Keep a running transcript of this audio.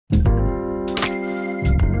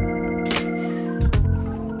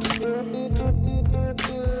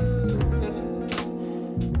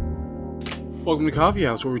Welcome to Coffee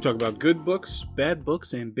House, where we talk about good books, bad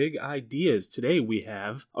books, and big ideas. Today we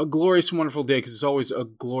have a glorious and wonderful day, because it's always a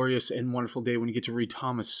glorious and wonderful day when you get to read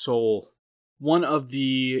Thomas Sowell. One of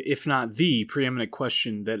the, if not the, preeminent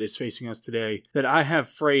question that is facing us today that I have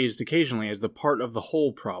phrased occasionally as the part of the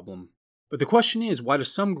whole problem. But the question is, why do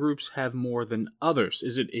some groups have more than others?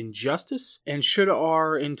 Is it injustice? And should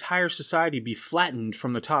our entire society be flattened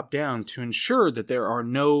from the top down to ensure that there are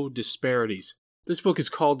no disparities? This book is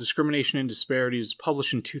called Discrimination and Disparities,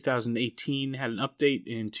 published in 2018, had an update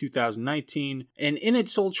in 2019, and in it,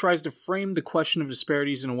 Sowell tries to frame the question of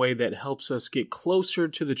disparities in a way that helps us get closer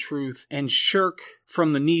to the truth and shirk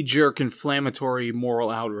from the knee-jerk inflammatory moral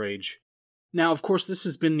outrage. Now, of course, this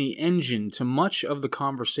has been the engine to much of the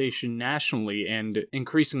conversation nationally and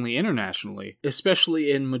increasingly internationally, especially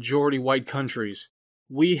in majority white countries.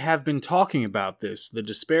 We have been talking about this, the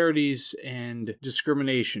disparities and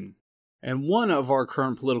discrimination. And one of our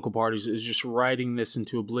current political parties is just riding this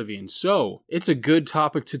into oblivion. So, it's a good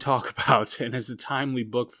topic to talk about, and it's a timely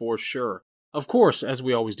book for sure. Of course, as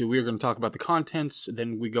we always do, we are going to talk about the contents,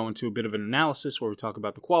 then we go into a bit of an analysis where we talk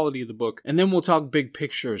about the quality of the book, and then we'll talk big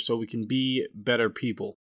picture so we can be better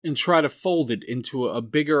people, and try to fold it into a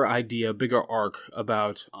bigger idea, bigger arc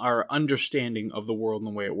about our understanding of the world and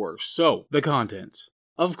the way it works. So, the contents.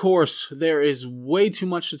 Of course, there is way too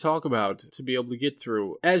much to talk about to be able to get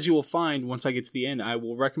through. As you will find once I get to the end, I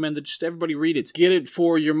will recommend that just everybody read it. Get it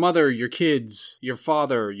for your mother, your kids, your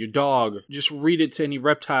father, your dog. Just read it to any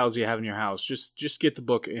reptiles you have in your house. Just get the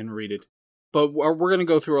book and read it. But we're going to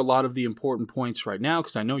go through a lot of the important points right now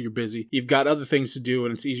because I know you're busy. You've got other things to do,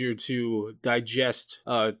 and it's easier to digest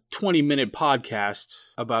a 20-minute podcast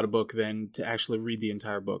about a book than to actually read the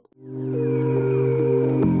entire book.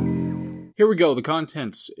 Here we go, the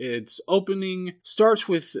contents. Its opening starts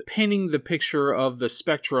with painting the picture of the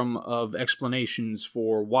spectrum of explanations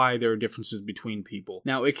for why there are differences between people.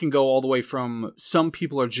 Now, it can go all the way from some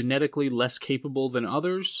people are genetically less capable than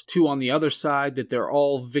others, to on the other side that they're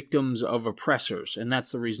all victims of oppressors, and that's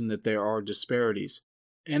the reason that there are disparities.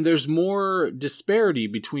 And there's more disparity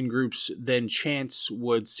between groups than chance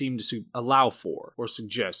would seem to allow for or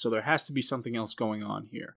suggest, so there has to be something else going on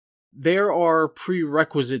here. There are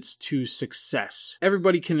prerequisites to success.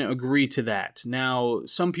 Everybody can agree to that. Now,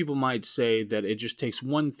 some people might say that it just takes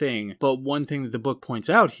one thing, but one thing that the book points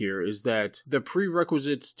out here is that the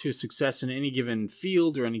prerequisites to success in any given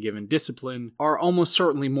field or any given discipline are almost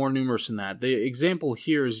certainly more numerous than that. The example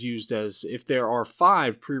here is used as if there are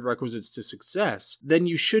 5 prerequisites to success, then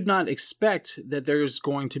you should not expect that there's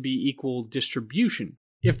going to be equal distribution.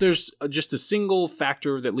 If there's just a single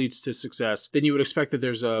factor that leads to success, then you would expect that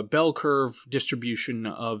there's a bell curve distribution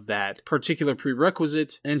of that particular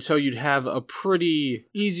prerequisite, and so you'd have a pretty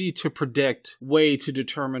easy to predict way to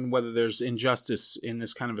determine whether there's injustice in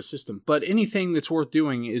this kind of a system. But anything that's worth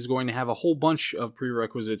doing is going to have a whole bunch of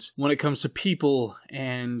prerequisites when it comes to people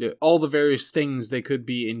and all the various things they could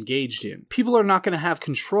be engaged in. People are not going to have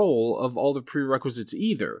control of all the prerequisites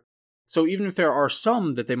either. So even if there are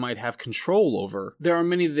some that they might have control over, there are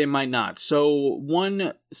many that they might not. So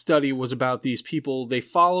one study was about these people. They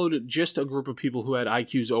followed just a group of people who had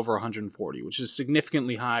IQs over 140, which is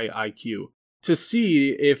significantly high IQ, to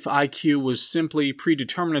see if IQ was simply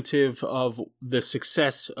predeterminative of the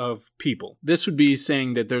success of people. This would be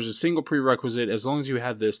saying that there's a single prerequisite, as long as you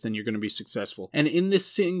have this, then you're going to be successful. And in this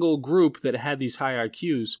single group that had these high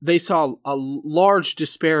IQs, they saw a large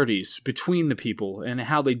disparities between the people and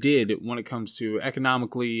how they did when it comes to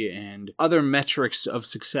economically and other metrics of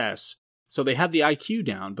success. So they had the IQ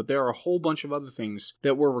down, but there are a whole bunch of other things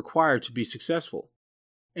that were required to be successful.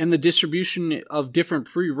 And the distribution of different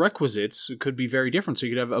prerequisites could be very different. So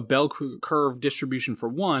you could have a bell curve distribution for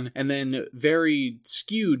one, and then very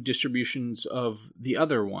skewed distributions of the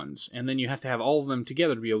other ones. And then you have to have all of them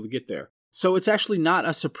together to be able to get there. So it's actually not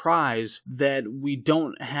a surprise that we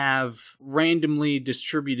don't have randomly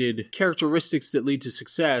distributed characteristics that lead to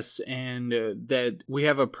success, and that we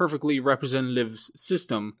have a perfectly representative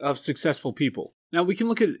system of successful people. Now, we can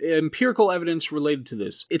look at empirical evidence related to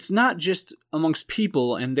this. It's not just amongst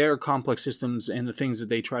people and their complex systems and the things that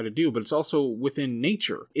they try to do, but it's also within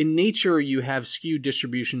nature. In nature, you have skewed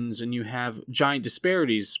distributions and you have giant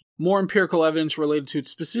disparities. More empirical evidence related to it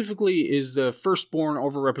specifically is the firstborn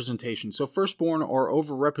overrepresentation. So firstborn are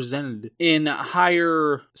overrepresented in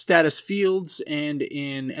higher status fields and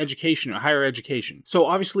in education, or higher education. So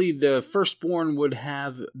obviously the firstborn would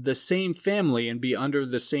have the same family and be under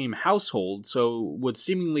the same household, so would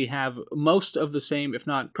seemingly have most of the same, if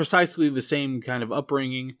not precisely the same kind of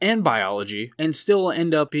upbringing and biology, and still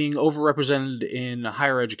end up being overrepresented in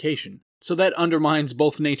higher education. So that undermines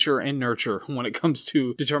both nature and nurture when it comes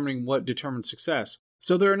to determining what determines success.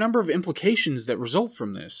 So there are a number of implications that result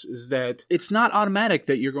from this, is that it's not automatic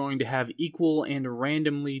that you're going to have equal and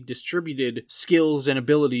randomly distributed skills and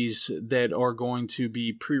abilities that are going to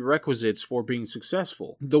be prerequisites for being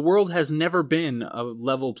successful. The world has never been a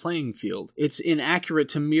level playing field. It's inaccurate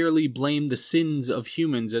to merely blame the sins of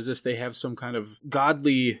humans as if they have some kind of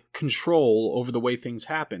godly control over the way things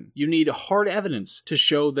happen. You need hard evidence to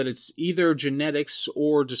show that it's either genetics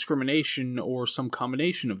or discrimination or some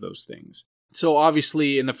combination of those things. So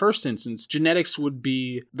obviously, in the first instance, genetics would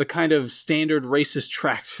be the kind of standard racist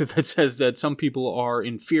tract that says that some people are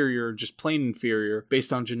inferior, just plain inferior,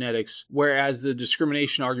 based on genetics, whereas the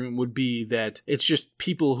discrimination argument would be that it's just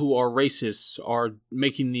people who are racists are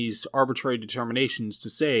making these arbitrary determinations to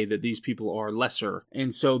say that these people are lesser,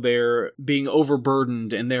 and so they're being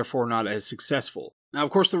overburdened and therefore not as successful. Now, of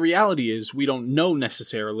course, the reality is we don't know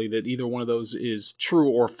necessarily that either one of those is true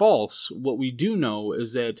or false. What we do know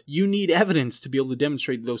is that you need evidence to be able to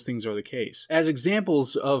demonstrate that those things are the case. As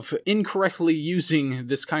examples of incorrectly using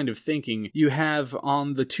this kind of thinking, you have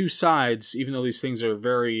on the two sides, even though these things are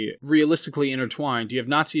very realistically intertwined, you have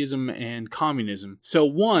Nazism and communism. So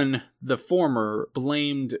one, the former,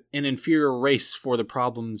 blamed an inferior race for the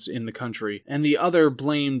problems in the country, and the other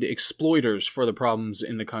blamed exploiters for the problems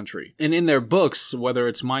in the country. And in their books, whether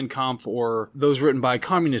it's Mein Kampf or those written by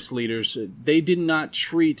communist leaders, they did not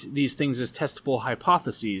treat these things as testable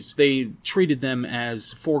hypotheses. They treated them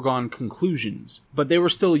as foregone conclusions. But they were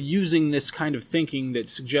still using this kind of thinking that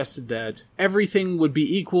suggested that everything would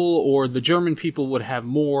be equal, or the German people would have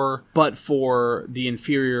more, but for the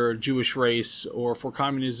inferior Jewish race, or for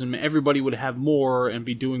communism, everybody would have more and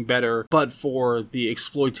be doing better, but for the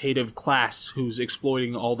exploitative class who's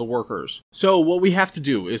exploiting all the workers. So what we have to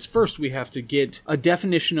do is first we have to get a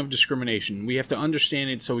definition of discrimination. We have to understand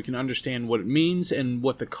it so we can understand what it means and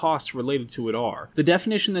what the costs related to it are. The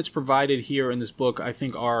definition that's provided here in this book, I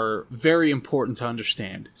think, are very important to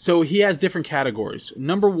understand. So he has different categories.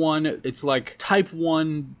 Number one, it's like type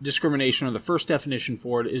 1 discrimination, or the first definition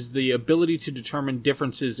for it is the ability to determine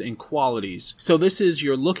differences in qualities. So this is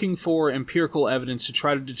you're looking for empirical evidence to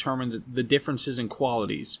try to determine the differences in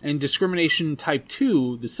qualities. And discrimination type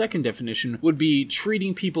 2, the second definition, would be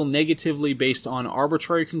treating people negatively based on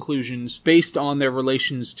arbitrary conclusions based on their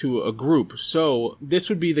relations to a group. So this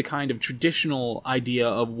would be the kind of traditional idea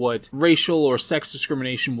of what racial or sex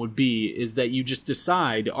discrimination would be, is that you just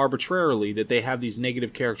decide arbitrarily that they have these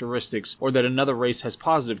negative characteristics or that another race has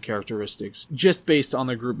positive characteristics just based on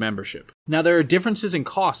their group membership. Now, there are differences in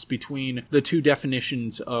costs between the two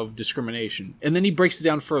definitions of discrimination, and then he breaks it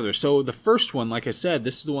down further. So the first one, like I said,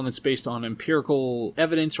 this is the one that's based on empirical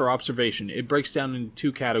evidence or observation. It breaks down into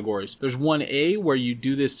two categories. There's 1A, where you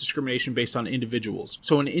do this discrimination based on individuals.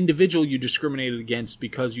 So an individual you discriminated against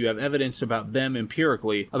because you have evidence about them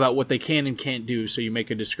empirically, about what they can and can't do, so you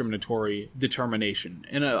make a discriminatory determination.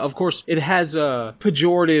 And of course, it has a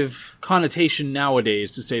pejorative connotation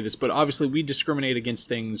nowadays to say this, but obviously we discriminate against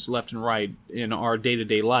things left and right in our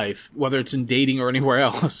day-to-day life, whether it's in dating or anywhere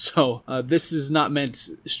else. So this is not meant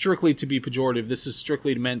strictly to be pejorative. This is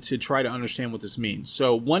strictly meant to try to understand what this means.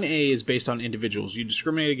 So 1A is based on individuals. You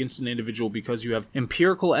discriminate against an individual because you have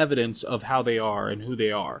empirical evidence of how they are and who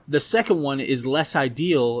they are. The second one is less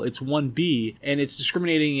ideal. It's 1B, and it's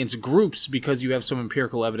discriminating against groups because you have some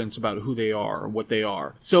empirical evidence about who they are or what they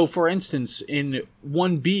are. So for instance, in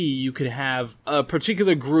 1B, you could have a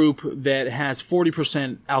particular group that has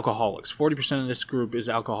 40% alcoholics. 40% of this group is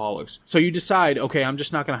alcoholics. So you decide, okay, I'm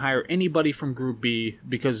just not going to hire anybody from group B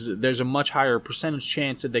because there's a much higher percentage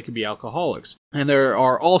chance that they could be alcoholics. And there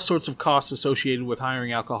are all sorts of costs associated with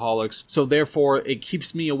hiring alcoholics, so therefore it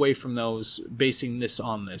keeps me away from those, basing this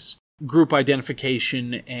on this group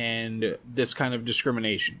identification and this kind of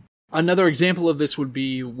discrimination. Another example of this would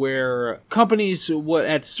be where companies,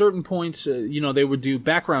 at certain points, they would do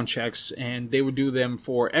background checks and they would do them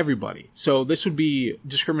for everybody. So this would be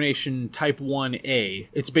discrimination type 1A.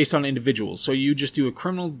 It's based on individuals. So you just do a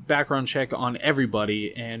criminal background check on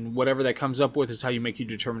everybody, and whatever that comes up with is how you make your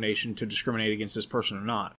determination to discriminate against this person or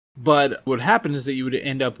not. But what happened is that you would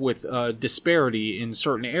end up with a disparity in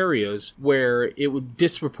certain areas where it would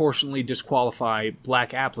disproportionately disqualify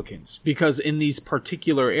black applicants. Because in these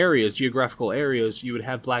particular areas, geographical areas, you would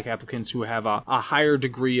have black applicants who have a higher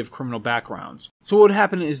degree of criminal backgrounds. So what would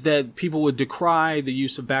happen is that people would decry the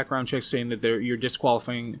use of background checks, saying that you're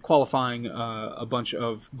qualifying a bunch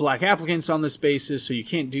of black applicants on this basis, so you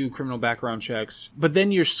can't do criminal background checks. But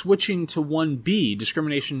then you're switching to 1B,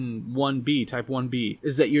 discrimination 1B, type 1B,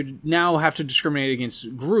 is that you're you now have to discriminate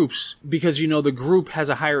against groups because you know the group has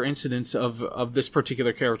a higher incidence of this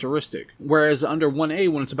particular characteristic. Whereas under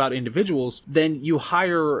 1A, when it's about individuals, then you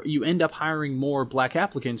end up hiring more black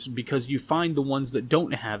applicants because you find the ones that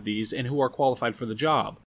don't have these and who are qualified for the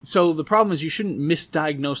job. So the problem is you shouldn't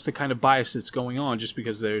misdiagnose the kind of bias that's going on just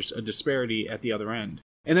because there's a disparity at the other end.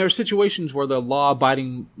 And there are situations where the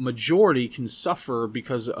law-abiding majority can suffer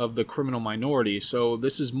because of the criminal minority. So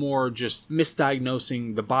this is more just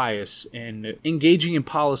misdiagnosing the bias and engaging in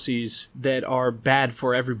policies that are bad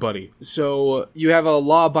for everybody. So you have a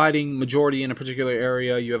law-abiding majority in a particular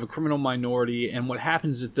area, you have a criminal minority, and what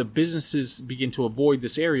happens is the businesses begin to avoid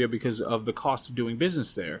this area because of the cost of doing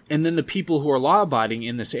business there. And then the people who are law-abiding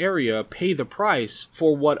in this area pay the price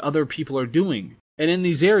for what other people are doing. And in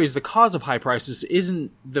these areas, the cause of high prices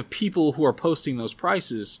isn't the people who are posting those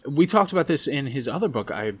prices. We talked about this in his other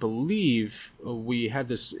book, I believe. We had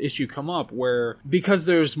this issue come up where because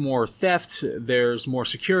there's more theft, there's more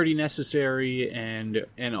security necessary, and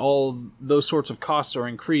all those sorts of costs are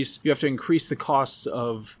increased, you have to increase the costs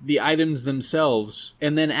of the items themselves.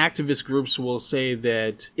 And then activist groups will say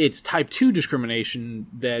that it's type 2 discrimination,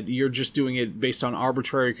 that you're just doing it based on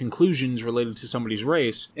arbitrary conclusions related to somebody's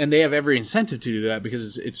race. And they have every incentive to do that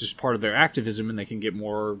because it's just part of their activism, and they can get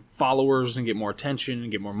more followers and get more attention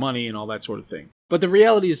and get more money and all that sort of thing. But the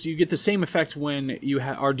reality is you get the same effect when you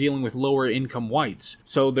are dealing with lower income whites.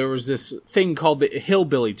 So there was this thing called the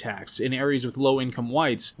hillbilly tax in areas with low income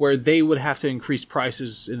whites where they would have to increase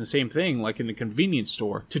prices in the same thing, like in a convenience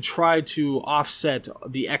store, to try to offset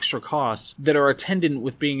the extra costs that are attendant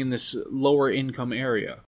with being in this lower income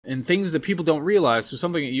area. And things that people don't realize, so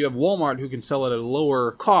something that you have Walmart who can sell it at a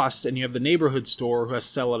lower cost, and you have the neighborhood store who has to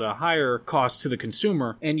sell it at a higher cost to the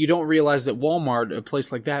consumer, and you don't realize that Walmart, a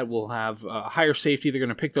place like that, will have higher safety. They're going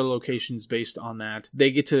to pick their locations based on that. They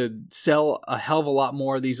get to sell a hell of a lot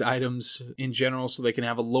more of these items in general, so they can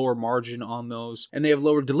have a lower margin on those. And they have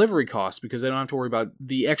lower delivery costs because they don't have to worry about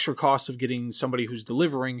the extra cost of getting somebody who's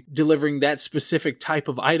delivering that specific type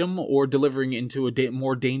of item or delivering into a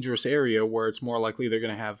more dangerous area where it's more likely they're going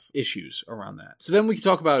to have issues around that. So then we can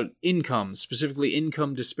talk about income, specifically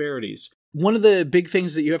income disparities. One of the big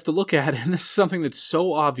things that you have to look at, and this is something that's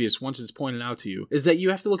so obvious once it's pointed out to you, is that you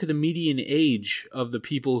have to look at the median age of the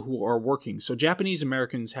people who are working. So Japanese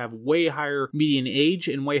Americans have way higher median age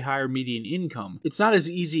and way higher median income. It's not as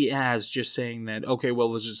easy as just saying that, okay, well,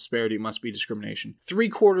 there's a disparity, it must be discrimination.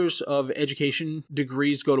 3/4 of education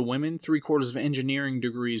degrees go to women, 3/4 of engineering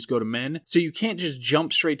degrees go to men. So you can't just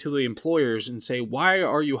jump straight to the employers and say, why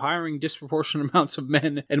are you hiring disproportionate amounts of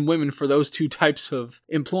men and women for those two types of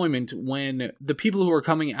employment when the people who are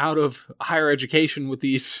coming out of higher education with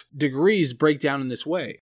these degrees break down in this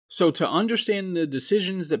way? So to understand the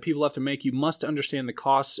decisions that people have to make, you must understand the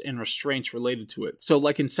costs and restraints related to it. So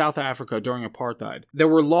like in South Africa during apartheid, there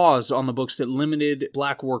were laws on the books that limited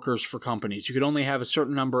black workers for companies. You could only have a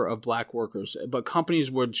certain number of black workers, but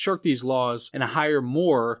companies would shirk these laws and hire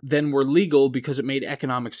more than were legal because it made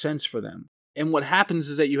economic sense for them. And what happens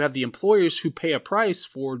is that you have the employers who pay a price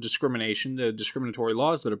for discrimination, the discriminatory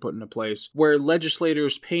laws that are put into place, where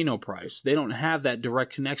legislators pay no price. They don't have that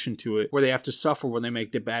direct connection to it where they have to suffer when they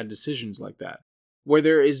make bad decisions like that. Where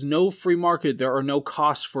there is no free market, there are no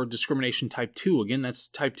costs for discrimination type 2. Again, that's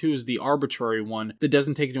type 2 is the arbitrary one that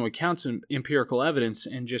doesn't take into account some empirical evidence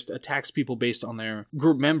and just attacks people based on their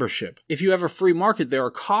group membership. If you have a free market, there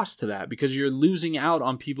are costs to that because you're losing out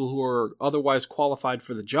on people who are otherwise qualified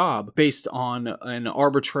for the job based on an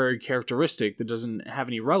arbitrary characteristic that doesn't have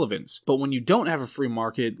any relevance. But when you don't have a free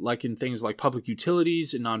market, like in things like public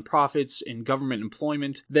utilities and nonprofits and government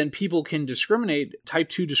employment, then people can type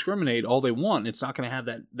 2 discriminate all they want. It's not going to have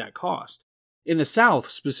that cost. In the South,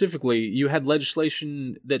 specifically, you had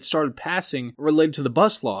legislation that started passing related to the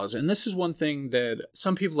bus laws, and this is one thing that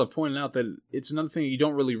some people have pointed out that it's another thing you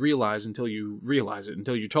don't really realize until you realize it,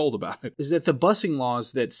 until you're told about it, is that the busing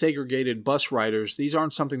laws that segregated bus riders, these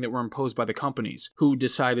aren't something that were imposed by the companies, who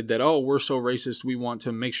decided that, oh, we're so racist, we want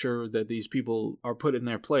to make sure that these people are put in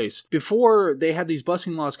their place. Before they had these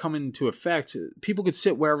busing laws come into effect, people could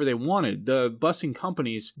sit wherever they wanted. The busing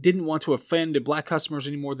companies didn't want to offend black customers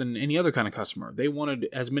any more than any other kind of customer. They wanted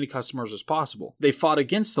as many customers as possible. They fought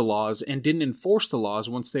against the laws and didn't enforce the laws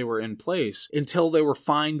once they were in place until they were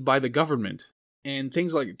fined by the government. And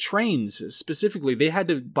things like trains, specifically, they had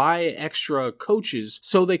to buy extra coaches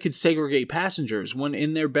so they could segregate passengers when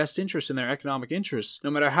in their best interest, in their economic interests,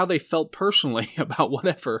 no matter how they felt personally about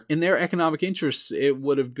whatever, in their economic interests, it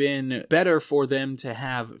would have been better for them to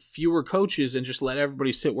have fewer coaches and just let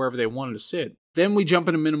everybody sit wherever they wanted to sit. Then we jump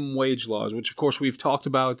into minimum wage laws, which of course we've talked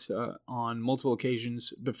about on multiple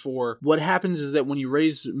occasions before. What happens is that when you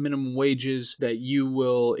raise minimum wages, that you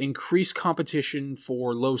will increase competition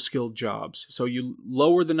for low-skilled jobs. So you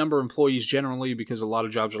lower the number of employees generally because a lot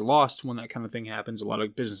of jobs are lost when that kind of thing happens. A lot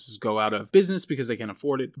of businesses go out of business because they can't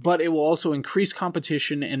afford it. But it will also increase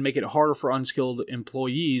competition and make it harder for unskilled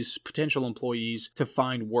employees, potential employees, to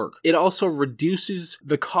find work. It also reduces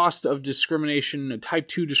the cost of discrimination, type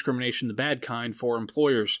 2 discrimination, the bad kind, for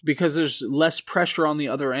employers, because there's less pressure on the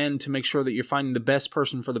other end to make sure that you're finding the best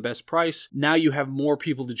person for the best price. Now you have more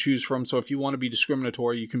people to choose from, so if you want to be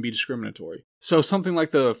discriminatory, you can be discriminatory. So something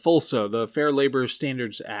like the FLSA, the Fair Labor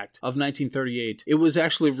Standards Act of 1938, it was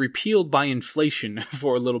actually repealed by inflation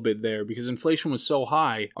for a little bit there, because inflation was so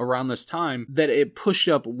high around this time that it pushed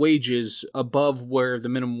up wages above where the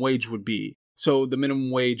minimum wage would be. So the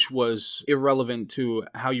minimum wage was irrelevant to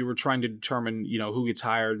how you were trying to determine, who gets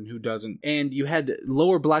hired and who doesn't. And you had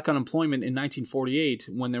lower black unemployment in 1948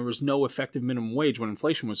 when there was no effective minimum wage, when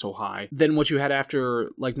inflation was so high, than what you had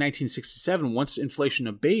after 1967. Once inflation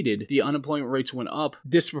abated, the unemployment rates went up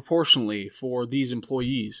disproportionately for these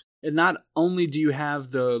employees. And not only do you have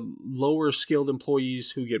the lower skilled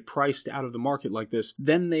employees who get priced out of the market like this,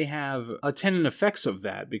 then they have attendant effects of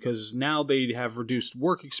that, because now they have reduced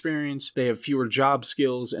work experience, they have fewer job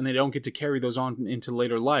skills, and they don't get to carry those on into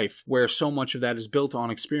later life, where so much of that is built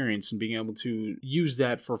on experience and being able to use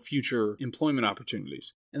that for future employment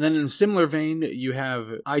opportunities. And then in a similar vein, you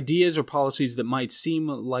have ideas or policies that might seem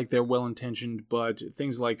like they're well-intentioned, but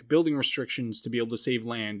things like building restrictions to be able to save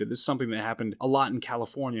land. This is something that happened a lot in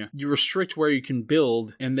California. You restrict where you can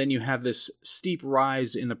build, and then you have this steep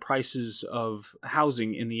rise in the prices of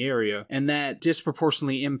housing in the area, and that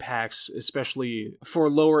disproportionately impacts, especially for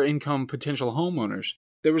lower income potential homeowners.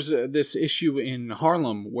 There was this issue in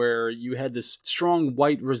Harlem where you had this strong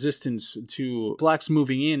white resistance to blacks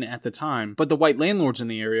moving in at the time, but the white landlords in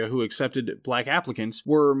the area who accepted black applicants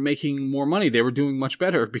were making more money. They were doing much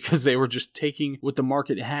better because they were just taking what the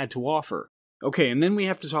market had to offer. Okay, and then we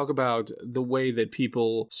have to talk about the way that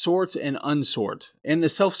people sort and unsort. And the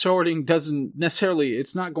self-sorting doesn't necessarily,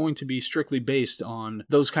 it's not going to be strictly based on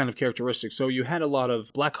those kind of characteristics. So you had a lot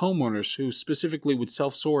of black homeowners who specifically would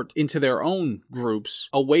self-sort into their own groups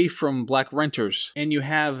away from black renters. And you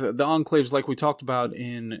have the enclaves like we talked about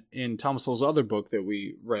in Thomas Sowell's other book that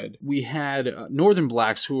we read. We had northern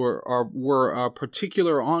blacks who were a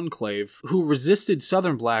particular enclave who resisted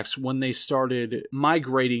southern blacks when they started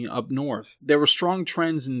migrating up north. There were strong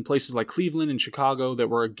trends in places like Cleveland and Chicago that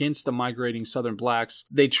were against the migrating Southern blacks.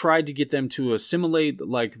 They tried to get them to assimilate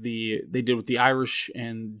like they did with the Irish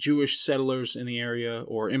and Jewish settlers in the area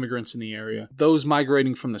or immigrants in the area. Those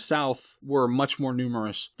migrating from the South were much more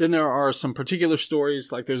numerous. Then there are some particular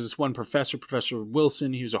stories, like there's this one professor, Professor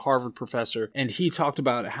Wilson. He was a Harvard professor, and he talked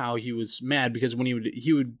about how he was mad because when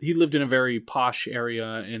he lived in a very posh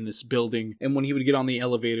area in this building, and when he would get on the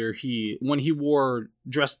elevator, when he wore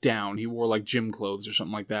dressed down, he wore like gym clothes or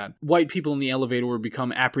something like that. White people in the elevator would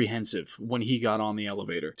become apprehensive when he got on the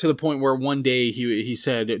elevator, to the point where one day he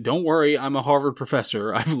said, "Don't worry, I'm a Harvard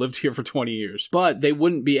professor. I've lived here for 20 years. But they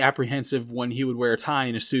wouldn't be apprehensive when he would wear a tie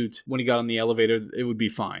and a suit. When he got on the elevator, it would be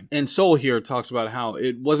fine. And Sowell here talks about how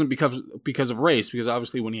it wasn't because of race, because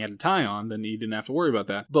obviously when he had a tie on, then he didn't have to worry about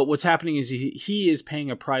that. But what's happening is he is paying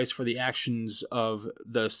a price for the actions of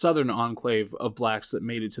the southern enclave of blacks that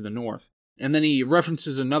made it to the north. And then he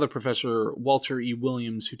references another professor, Walter E.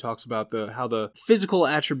 Williams, who talks about how the physical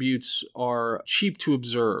attributes are cheap to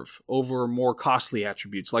observe over more costly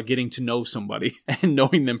attributes, like getting to know somebody and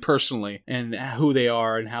knowing them personally and who they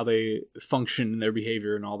are and how they function in their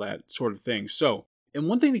behavior and all that sort of thing. And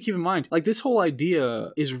one thing to keep in mind, like this whole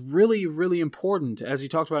idea is really, really important, as he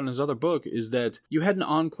talked about in his other book, is that you had an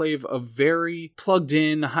enclave of very plugged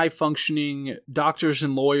in, high functioning doctors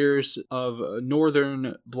and lawyers of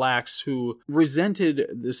northern blacks who resented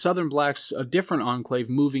the southern blacks, a different enclave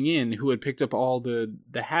moving in, who had picked up all the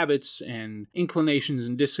habits and inclinations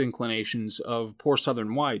and disinclinations of poor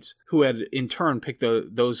southern whites, who had in turn picked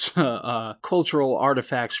those cultural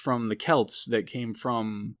artifacts from the Celts that came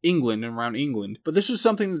from England and around England. But this was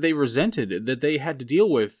something that they resented, that they had to deal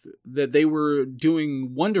with, that they were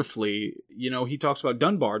doing wonderfully. You know, he talks about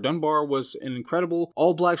Dunbar. Dunbar was an incredible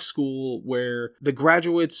all-black school where the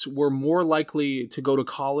graduates were more likely to go to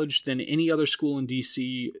college than any other school in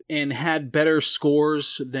D.C. and had better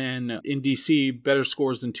scores than in D.C., better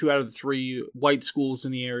scores than 2 out of the 3 white schools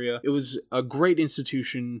in the area. It was a great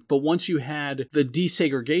institution, but But once you had the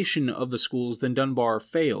desegregation of the schools, then Dunbar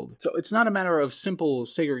failed. So it's not a matter of simple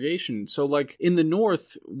segregation. So like in the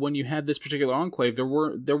North, when you had this particular enclave,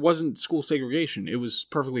 there wasn't school segregation. It was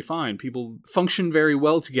perfectly fine. People functioned very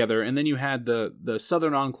well together. And then you had the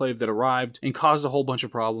Southern enclave that arrived and caused a whole bunch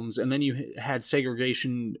of problems. And then you had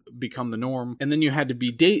segregation become the norm. And then you had to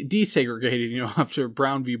be desegregated, after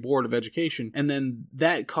Brown v. Board of Education. And then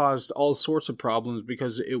that caused all sorts of problems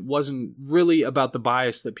because it wasn't really about the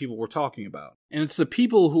bias that people were talking about. And it's the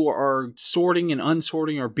people who are sorting and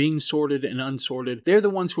unsorting or being sorted and unsorted. They're the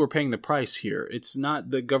ones who are paying the price here. It's not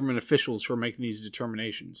the government officials who are making these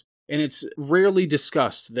determinations. And it's rarely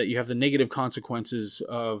discussed that you have the negative consequences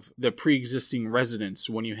of the pre-existing residents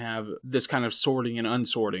when you have this kind of sorting and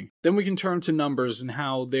unsorting. Then we can turn to numbers and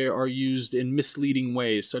how they are used in misleading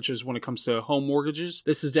ways, such as when it comes to home mortgages.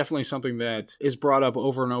 This is definitely something that is brought up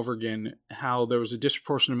over and over again, how there was a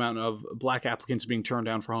disproportionate amount of black applicants being turned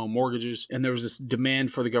down for home mortgages, and there was this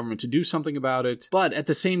demand for the government to do something about it. But at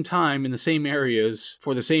the same time, in the same areas,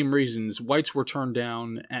 for the same reasons, whites were turned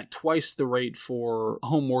down at twice the rate for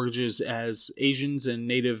home mortgages as Asians and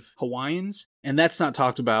Native Hawaiians. And that's not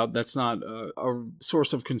talked about. That's not a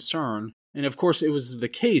source of concern. And of course, it was the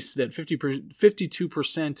case that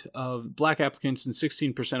 52% of black applicants and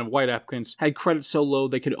 16% of white applicants had credit so low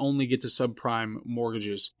they could only get to subprime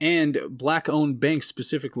mortgages. And black-owned banks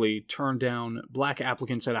specifically turned down black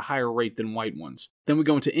applicants at a higher rate than white ones. Then we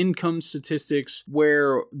go into income statistics,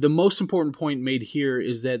 where the most important point made here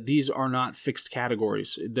is that these are not fixed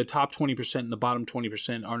categories. The top 20% and the bottom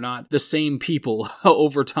 20% are not the same people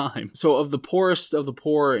over time. So of the poorest of the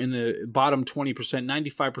poor in the bottom 20%,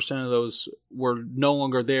 95% of those were no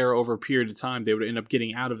longer there over a period of time. They would end up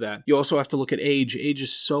getting out of that. You also have to look at age. Age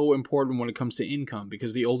is so important when it comes to income,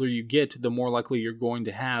 because the older you get, the more likely you're going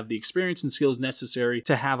to have the experience and skills necessary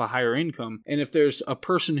to have a higher income. And if there's a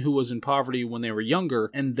person who was in poverty when they were younger,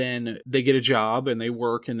 and then they get a job and they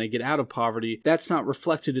work and they get out of poverty, that's not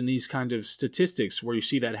reflected in these kind of statistics where you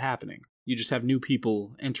see that happening. You just have new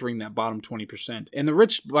people entering that bottom 20%. And the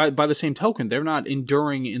rich, by the same token, they're not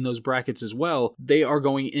enduring in those brackets as well. They are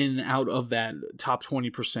going in and out of that top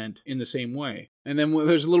 20% in the same way. And then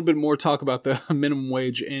there's a little bit more talk about the minimum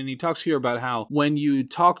wage, and he talks here about how when you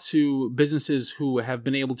talk to businesses who have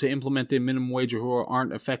been able to implement the minimum wage or who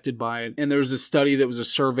aren't affected by it, and there was a study that was a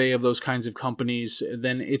survey of those kinds of companies,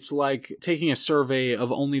 then it's like taking a survey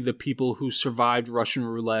of only the people who survived Russian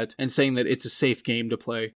roulette and saying that it's a safe game to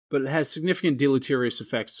play. But it has significant deleterious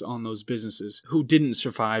effects on those businesses who didn't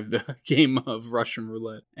survive the game of Russian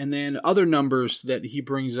roulette. And then other numbers that he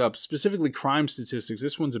brings up, specifically crime statistics.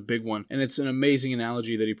 This one's a big one, and it's an amazing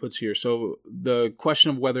analogy that he puts here. So the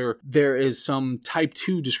question of whether there is some type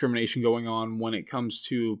 2 discrimination going on when it comes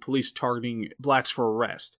to police targeting blacks for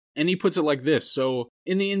arrest. And he puts it like this. So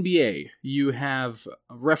in the NBA, you have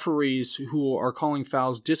referees who are calling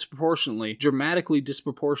fouls dramatically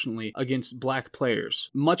disproportionately against black players,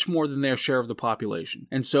 much more than their share of the population.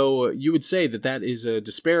 And so you would say that that is a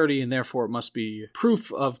disparity, and therefore it must be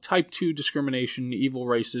proof of type 2 discrimination, evil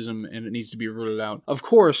racism, and it needs to be rooted out. Of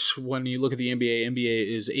course, when you look at the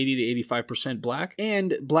NBA is 80 to 85% black,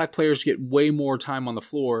 and black players get way more time on the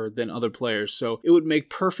floor than other players. So it would make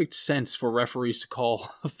perfect sense for referees to call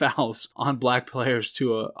fouls on black players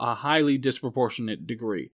to a highly disproportionate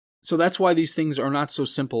degree. So that's why these things are not so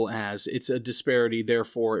simple as it's a disparity,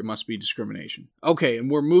 therefore it must be discrimination. Okay, and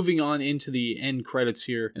we're moving on into the end credits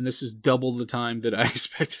here, and this is double the time that I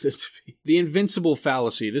expected it to be. The invincible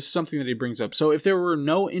fallacy, this is something that he brings up. So if there were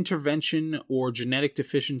no intervention or genetic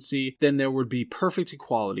deficiency, then there would be perfect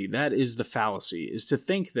equality. That is the fallacy, is to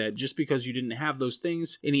think that just because you didn't have those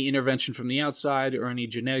things, any intervention from the outside or any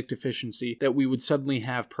genetic deficiency, that we would suddenly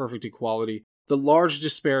have perfect equality. The large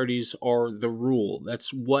disparities are the rule.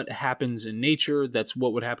 That's what happens in nature. That's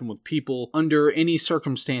what would happen with people. Under any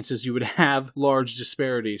circumstances, you would have large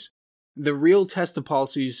disparities. The real test of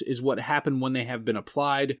policies is what happened when they have been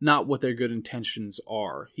applied, not what their good intentions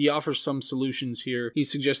are. He offers some solutions here. He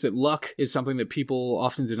suggests that luck is something that people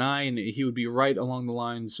often deny, and he would be right along the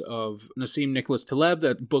lines of Nassim Nicholas Taleb,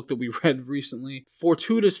 that book that we read recently.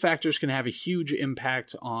 Fortuitous factors can have a huge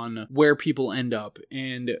impact on where people end up,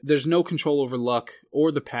 and there's no control over luck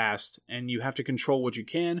or the past, and you have to control what you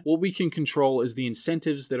can. What we can control is the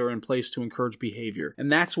incentives that are in place to encourage behavior,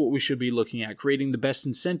 and that's what we should be looking at, creating the best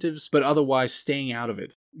incentives, but otherwise staying out of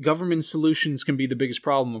it. Government solutions can be the biggest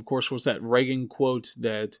problem. Of course, was that Reagan quote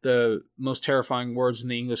that the most terrifying words in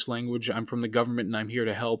the English language, "I'm from the government and I'm here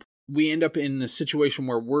to help." We end up in a situation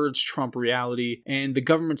where words trump reality, and the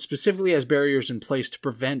government specifically has barriers in place to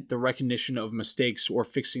prevent the recognition of mistakes or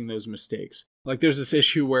fixing those mistakes. Like, there's this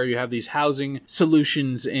issue where you have these housing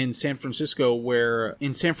solutions in San Francisco where,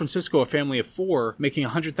 in San Francisco, a family of 4 making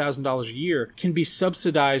 $100,000 a year can be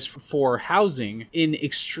subsidized for housing in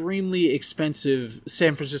extremely expensive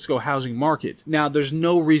San Francisco housing market. Now, there's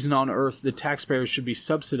no reason on earth the taxpayers should be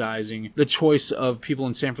subsidizing the choice of people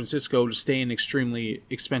in San Francisco to stay in an extremely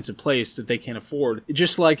expensive place that they can't afford.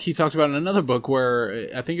 Just like he talked about in another book where,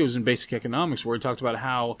 I think it was in Basic Economics, where he talked about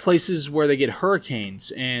how places where they get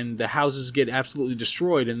hurricanes and the houses get absolutely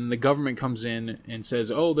destroyed, and then the government comes in and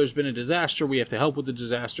says, oh, there's been a disaster, we have to help with the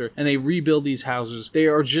disaster, and they rebuild these houses. They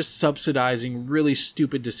are just subsidizing really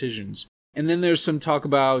stupid decisions. And then there's some talk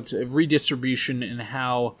about redistribution and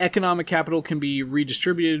how economic capital can be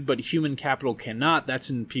redistributed, but human capital cannot. That's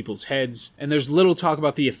in people's heads. And there's little talk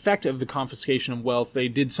about the effect of the confiscation of wealth. They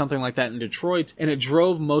did something like that in Detroit, and it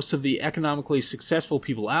drove most of the economically successful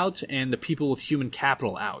people out and the people with human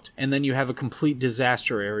capital out. And then you have a complete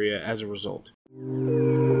disaster area as a result.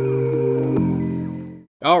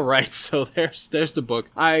 All right, so there's the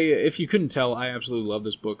book. If you couldn't tell, I absolutely love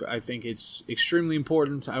this book. I think it's extremely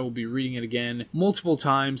important. I will be reading it again multiple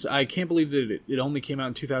times. I can't believe that it only came out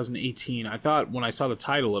in 2018. I thought, when I saw the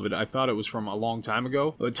title of it, I thought it was from a long time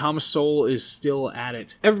ago. But Thomas Sowell is still at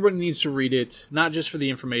it. Everybody needs to read it, not just for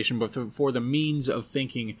the information, but for the means of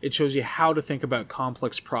thinking. It shows you how to think about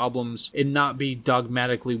complex problems and not be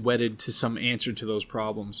dogmatically wedded to some answer to those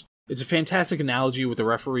problems. It's a fantastic analogy with the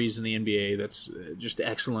referees in the NBA that's just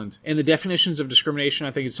excellent. And the definitions of discrimination,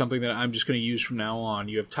 I think it's something that I'm just going to use from now on.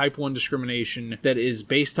 You have type 1 discrimination that is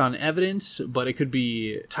based on evidence, but it could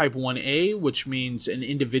be type 1A, which means an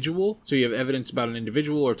individual. So you have evidence about an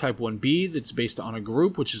individual, or type 1B that's based on a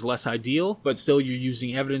group, which is less ideal, but still you're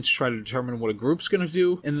using evidence to try to determine what a group's going to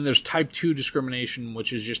do. And then there's type 2 discrimination,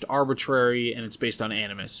 which is just arbitrary and it's based on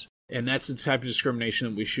animus. And that's the type of discrimination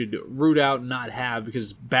that we should root out and not have because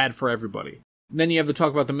it's bad for everybody. And then you have to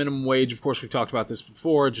talk about the minimum wage. Of course, we've talked about this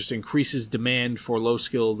before. It just increases demand for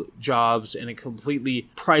low-skilled jobs, and it completely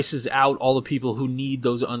prices out all the people who need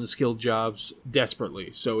those unskilled jobs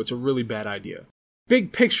desperately. So it's a really bad idea.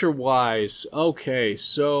 Big picture-wise, okay,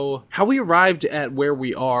 so how we arrived at where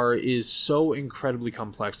we are is so incredibly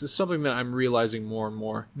complex. This is something that I'm realizing more and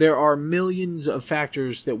more. There are millions of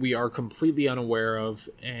factors that we are completely unaware of,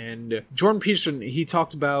 and Jordan Peterson, he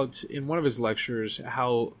talked about in one of his lectures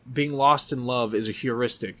how being lost in love is a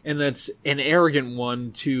heuristic, and that's an arrogant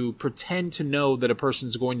one to pretend to know that a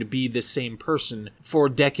person's going to be the same person for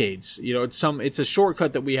decades. You know, it's a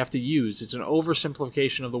shortcut that we have to use. It's an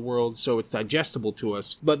oversimplification of the world, so it's digestible to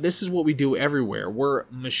us. But this is what we do everywhere. We're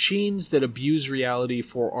machines that abuse reality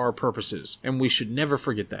for our purposes, and we should never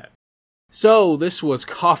forget that. So, this was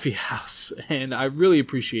Coffee House, and I really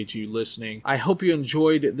appreciate you listening. I hope you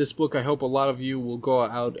enjoyed this book. I hope a lot of you will go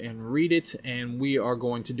out and read it, and we are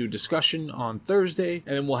going to do discussion on Thursday,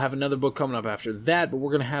 and then we'll have another book coming up after that, but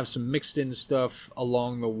we're going to have some mixed-in stuff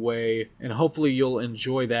along the way, and hopefully you'll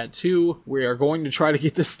enjoy that too. We are going to try to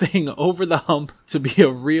get this thing over the hump to be a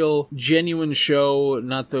real, genuine show,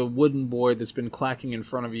 not the wooden boy that's been clacking in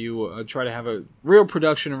front of you. Try to have a real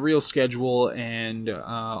production, a real schedule, and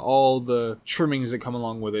all the trimmings that come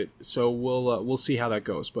along with it. So we'll see how that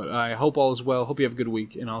goes. But I hope all is well. Hope you have a good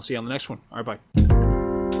week, and I'll see you on the next one. All right, bye.